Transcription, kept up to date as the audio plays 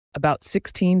About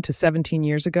 16 to 17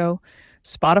 years ago,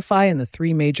 Spotify and the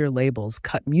three major labels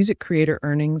cut music creator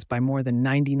earnings by more than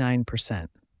 99%.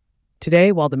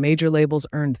 Today, while the major labels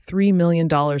earned $3 million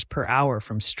per hour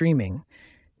from streaming,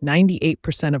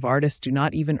 98% of artists do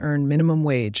not even earn minimum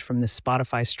wage from this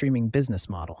Spotify streaming business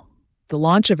model. The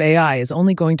launch of AI is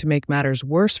only going to make matters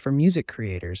worse for music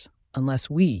creators unless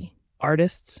we,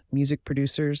 artists, music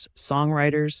producers,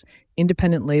 songwriters,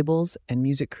 independent labels, and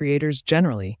music creators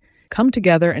generally, come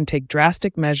together and take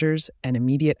drastic measures and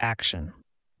immediate action.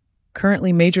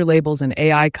 Currently, major labels and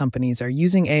AI companies are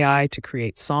using AI to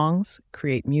create songs,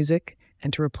 create music,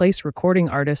 and to replace recording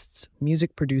artists,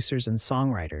 music producers, and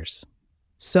songwriters.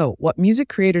 So, what music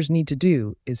creators need to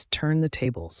do is turn the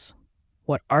tables.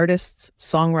 What artists,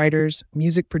 songwriters,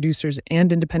 music producers,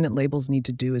 and independent labels need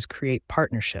to do is create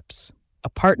partnerships. A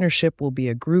partnership will be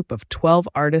a group of 12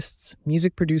 artists,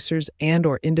 music producers,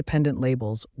 and/or independent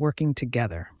labels working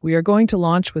together. We are going to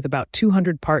launch with about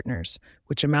 200 partners,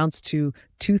 which amounts to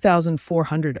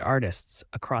 2,400 artists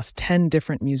across 10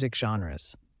 different music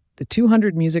genres. The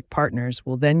 200 music partners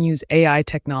will then use AI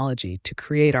technology to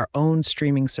create our own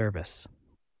streaming service.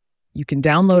 You can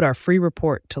download our free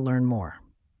report to learn more.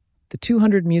 The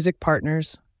 200 music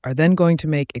partners are then going to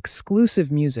make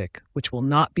exclusive music which will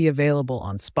not be available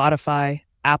on Spotify,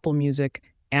 Apple Music,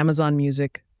 Amazon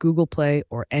Music, Google Play,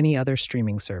 or any other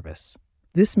streaming service.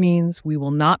 This means we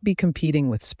will not be competing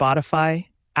with Spotify,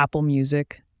 Apple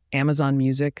Music, Amazon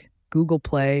Music, Google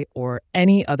Play, or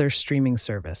any other streaming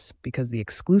service because the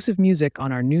exclusive music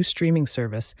on our new streaming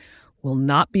service will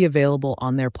not be available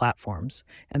on their platforms,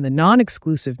 and the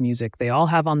non-exclusive music they all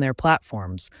have on their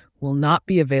platforms will not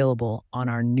be available on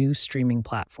our new streaming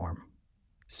platform.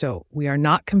 So, we are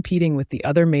not competing with the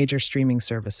other major streaming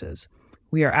services.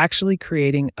 We are actually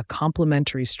creating a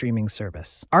complementary streaming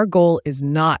service. Our goal is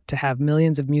not to have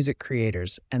millions of music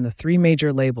creators and the three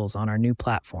major labels on our new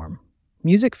platform.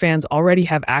 Music fans already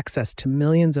have access to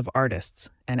millions of artists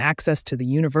and access to the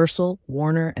Universal,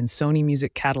 Warner, and Sony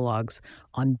music catalogs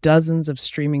on dozens of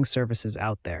streaming services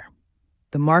out there.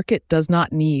 The market does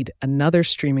not need another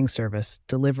streaming service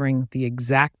delivering the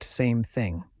exact same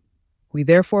thing. We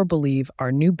therefore believe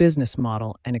our new business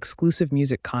model and exclusive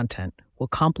music content will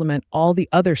complement all the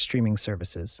other streaming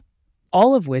services,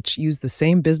 all of which use the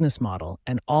same business model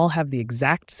and all have the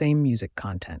exact same music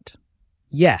content.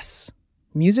 Yes,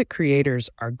 music creators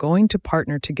are going to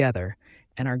partner together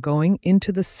and are going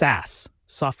into the SaaS,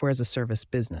 software as a service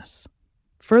business.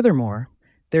 Furthermore,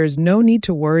 there is no need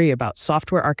to worry about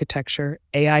software architecture,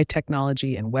 AI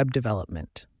technology, and web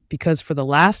development, because for the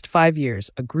last 5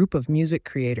 years, a group of music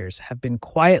creators have been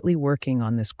quietly working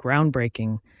on this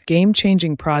groundbreaking,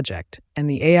 game-changing project, and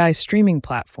the AI streaming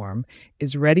platform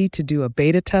is ready to do a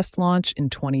beta test launch in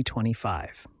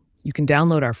 2025. You can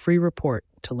download our free report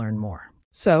to learn more.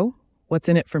 So, what's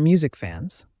in it for music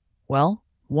fans? Well,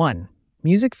 1.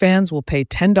 Music fans will pay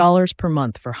 $10 per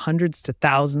month for hundreds to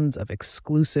thousands of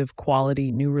exclusive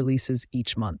quality new releases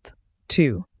each month.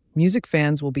 2. Music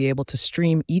fans will be able to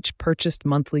stream each purchased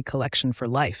monthly collection for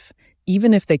life,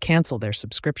 even if they cancel their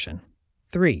subscription.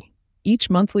 3. Each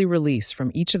monthly release from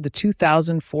each of the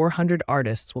 2,400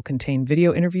 artists will contain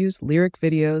video interviews, lyric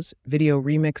videos, video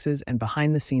remixes, and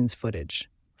behind-the-scenes footage.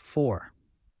 4.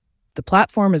 The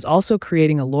platform is also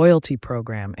creating a loyalty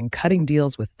program and cutting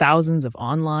deals with thousands of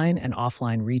online and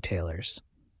offline retailers.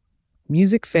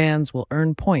 Music fans will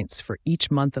earn points for each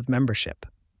month of membership.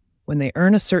 When they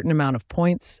earn a certain amount of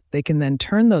points, they can then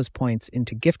turn those points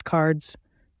into gift cards,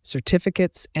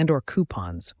 certificates, and/or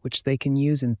coupons, which they can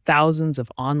use in thousands of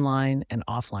online and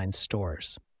offline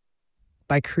stores.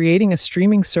 By creating a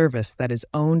streaming service that is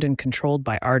owned and controlled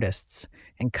by artists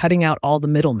and cutting out all the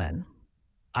middlemen,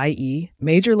 i.e.,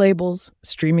 major labels,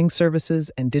 streaming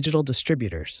services, and digital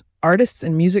distributors, artists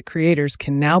and music creators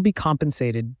can now be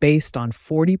compensated based on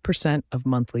 40% of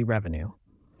monthly revenue.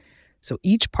 So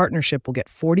each partnership will get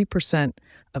 40%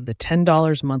 of the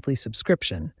 $10 monthly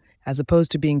subscription, as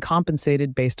opposed to being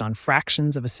compensated based on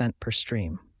fractions of a cent per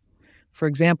stream. For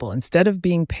example, instead of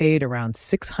being paid around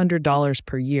 $600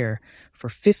 per year for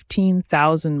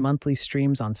 15,000 monthly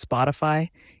streams on Spotify,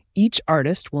 each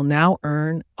artist will now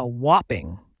earn a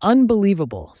whopping,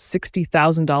 unbelievable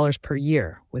 $60,000 per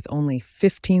year with only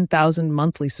 15,000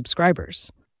 monthly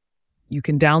subscribers. You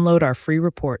can download our free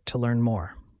report to learn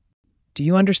more. Do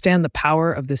you understand the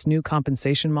power of this new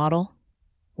compensation model?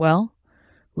 Well,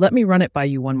 let me run it by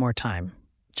you one more time,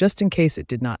 just in case it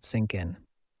did not sink in.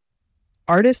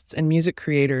 Artists and music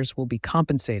creators will be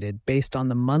compensated based on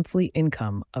the monthly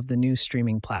income of the new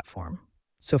streaming platform.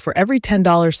 So for every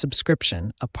 $10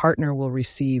 subscription, a partner will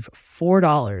receive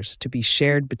 $4 to be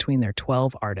shared between their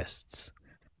 12 artists.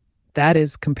 That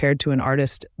is compared to an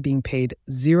artist being paid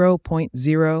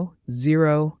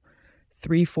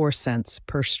 0.0034 cents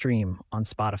per stream on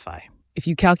Spotify. If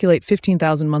you calculate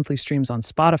 15,000 monthly streams on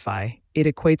Spotify, it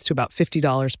equates to about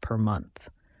 $50 per month.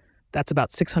 That's about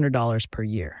 $600 per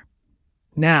year.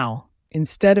 Now,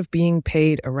 instead of being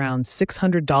paid around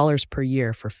 $600 per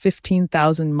year for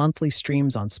 15,000 monthly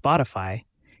streams on Spotify,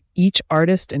 each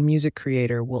artist and music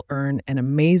creator will earn an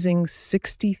amazing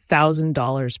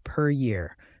 $60,000 per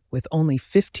year with only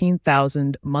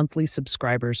 15,000 monthly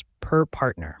subscribers per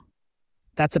partner.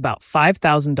 That's about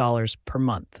 $5,000 per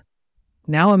month.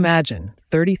 Now imagine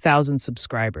 30,000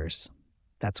 subscribers.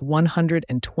 That's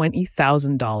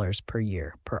 $120,000 per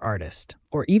year per artist,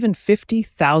 or even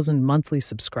 50,000 monthly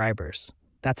subscribers.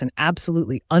 That's an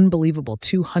absolutely unbelievable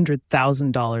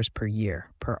 $200,000 per year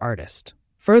per artist.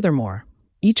 Furthermore,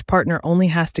 each partner only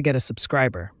has to get a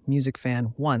subscriber, music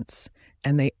fan, once,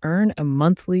 and they earn a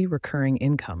monthly recurring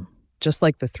income, just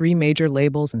like the three major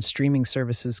labels and streaming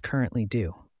services currently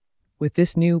do. With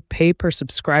this new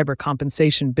pay-per-subscriber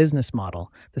compensation business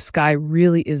model, the sky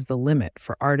really is the limit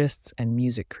for artists and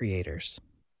music creators.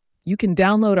 You can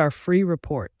download our free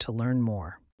report to learn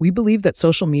more. We believe that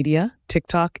social media,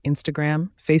 TikTok, Instagram,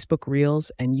 Facebook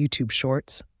Reels, and YouTube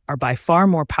Shorts are by far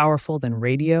more powerful than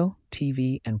radio,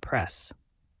 TV, and press.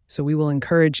 So we will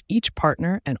encourage each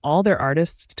partner and all their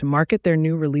artists to market their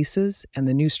new releases and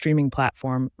the new streaming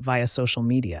platform via social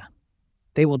media.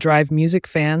 They will drive music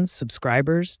fans,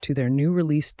 subscribers, to their new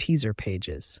release teaser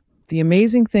pages. The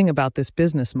amazing thing about this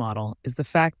business model is the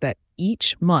fact that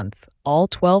each month, all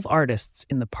 12 artists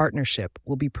in the partnership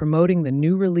will be promoting the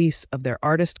new release of their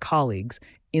artist colleagues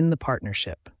in the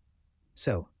partnership.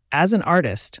 So, as an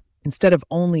artist, instead of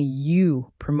only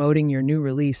you promoting your new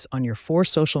release on your 4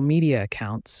 social media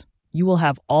accounts, you will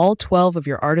have all 12 of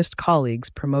your artist colleagues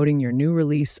promoting your new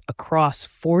release across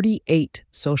 48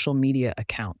 social media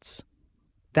accounts.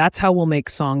 That's how we'll make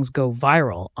songs go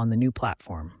viral on the new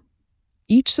platform.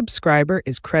 Each subscriber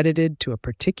is credited to a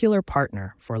particular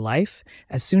partner for life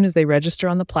as soon as they register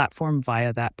on the platform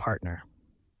via that partner.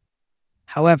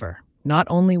 However, not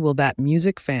only will that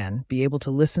music fan be able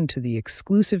to listen to the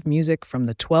exclusive music from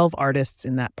the 12 artists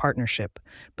in that partnership,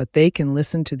 but they can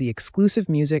listen to the exclusive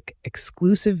music,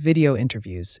 exclusive video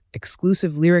interviews,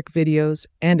 exclusive lyric videos,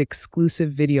 and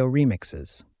exclusive video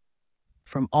remixes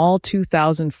from all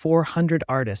 2,400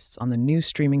 artists on the new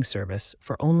streaming service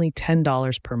for only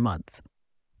 $10 per month.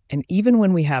 And even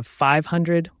when we have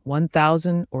 500,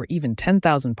 1,000, or even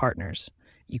 10,000 partners,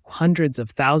 hundreds of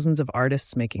thousands of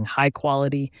artists making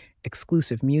high-quality,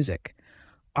 exclusive music,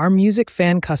 our music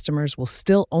fan customers will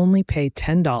still only pay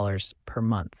 $10 per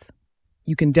month.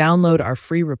 You can download our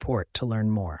free report to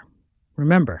learn more.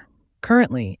 Remember,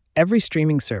 currently, every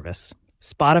streaming service,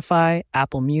 Spotify,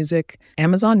 Apple Music,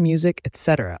 Amazon Music,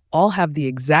 etc., all have the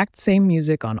exact same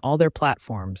music on all their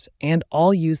platforms and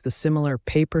all use the similar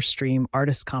pay-per-stream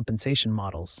artist compensation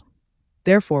models.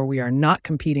 Therefore, we are not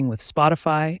competing with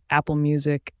Spotify, Apple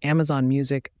Music, Amazon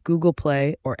Music, Google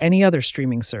Play, or any other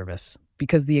streaming service,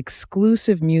 because the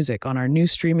exclusive music on our new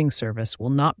streaming service will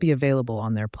not be available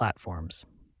on their platforms.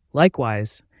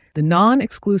 Likewise, the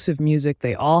non-exclusive music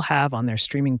they all have on their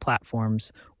streaming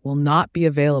platforms will not be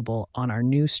available on our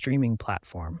new streaming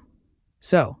platform.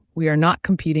 So, we are not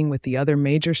competing with the other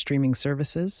major streaming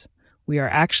services. We are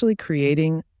actually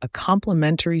creating a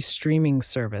complementary streaming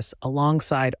service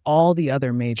alongside all the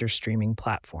other major streaming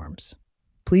platforms.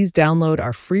 Please download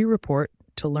our free report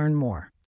to learn more.